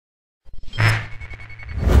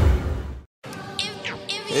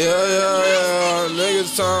Yeah.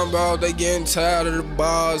 Niggas talking about they getting tired of the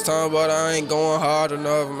bars, talking about I ain't going hard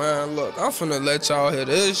enough, man. Look, I'm finna let y'all hear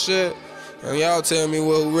this shit, and y'all tell me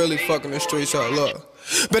what really fucking the streets up. Look.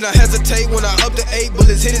 But I hesitate when I up to 8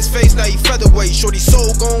 bullets hit his face, now he featherweight. Shorty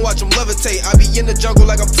soul gon' watch him levitate. I be in the jungle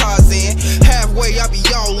like I'm Tarzan. Halfway, I be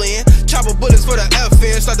all in. Chopper bullets for the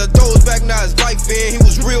FN. Slide the doors back, now his life in. He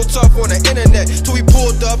was real tough on the internet till he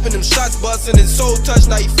pulled up and them shots bustin'. His soul touch,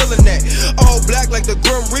 now he feelin' that. All black like the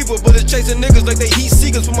Grim Reaper. Bullets chasing niggas like they heat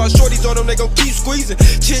seekers. Put my shorties on them, they gon' keep squeezing.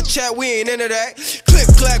 Chit chat, we ain't into that. Click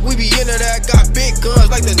clack, we be into that. Got big guns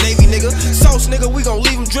like the Navy nigga. Sauce nigga, we gon'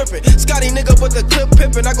 leave him drippin'. Scotty nigga, but the clip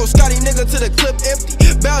pimpin'. I go Scotty nigga to the clip empty.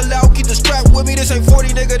 Bow loud, keep the strap with me. This ain't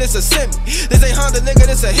 40 nigga, this a semi. This ain't Honda nigga,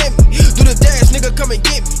 this a Hemi. Do the dash nigga, come and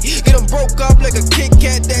get me. Get him broke up like a Kit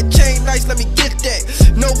Kat. That chain nice, let me get that.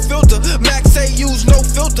 No filter, Max say use no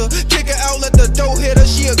filter. Kick her out, let the dough hit her.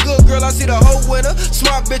 She a good girl, I see the whole winner.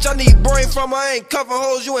 Smart bitch, I need brain from her. I ain't cuffin'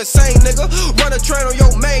 hoes, you insane nigga. Run a train on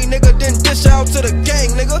your main nigga, then dish out to the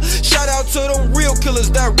gang nigga. Shout out to them real killers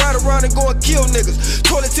that ride around and go and kill niggas.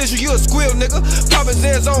 Toilet tissue, you a squeal nigga. Poppin'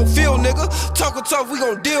 Zans on feel nigga. Talkin' tough, we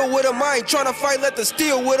gon' deal with him. I ain't tryna fight, let the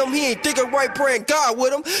steel with him. He ain't thinking right, praying God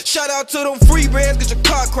with him. Shout out to them free brands, get your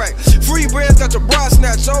car cracked. Free brands got your bra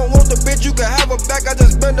snatched. I don't want the bitch, you can have her back. I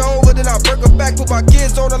just bend her over, then I break her back. Put my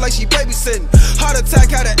kids on her like she babysitting. Heart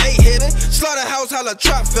attack, had an 8 hitting. Slaughterhouse, holla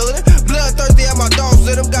trap feeling it. Bloodthirsty, had my dogs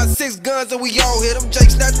with him. Got 6 guns and we all hit him.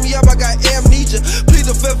 Jake snatched me up, I got amnesia. Plead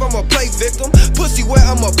the fifth, I'm a play victim. Pussy wet,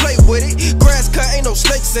 I'ma play with it. Grass cut, ain't no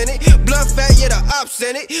snakes in it. Blood fat, yeah, the ops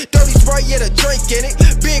in it. Dirty Sprite, yeah, the drink in it.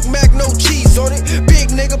 Big Mac, no cheese on it. Big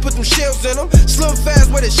nigga, put them shells in them. Slim fast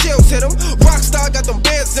where the shells hit them. Rockstar got them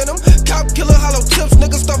bands in them. Cop killer, hollow tips,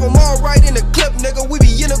 nigga. Stuff them all right in the clip, nigga. We be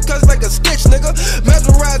in them cuz like a stitch, nigga.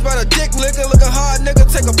 Mesmerized by the dick, nigga. Looking hard, nigga.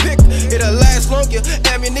 Take a pic. It'll last long, your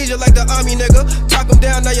amnesia like the army, nigga. Talk them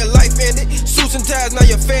down, now your life ended. Suits and ties, now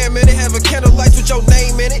your fam in it. Having candlelights with your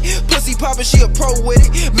name in it. Pussy poppin', she a pro with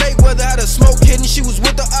it. Mayweather had a smoke hidden. She was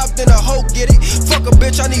with the op, then a hoe get it. Fuck a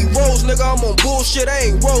bitch, I need rolls, nigga. I'm on bullshit,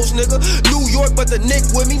 I ain't Rose, nigga. New York, but the Nick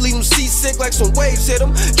with me. Leave him seasick like some waves hit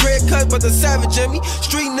him. Dread cut, but the savage in me.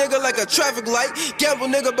 Street nigga like a traffic light. Gamble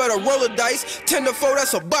nigga, better roll a dice. 10 to 4,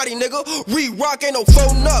 that's a body, nigga. Re-rock, ain't no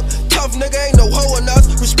phone up. Tough nigga, ain't no hoe in us.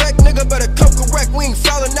 Respect nigga, better come correct. We ain't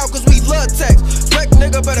fouling out cause we love text. Respect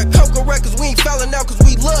nigga, better come correct cause we ain't fouling out cause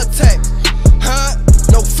we love text. Huh?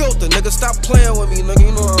 No filter, nigga, stop playing with me, nigga.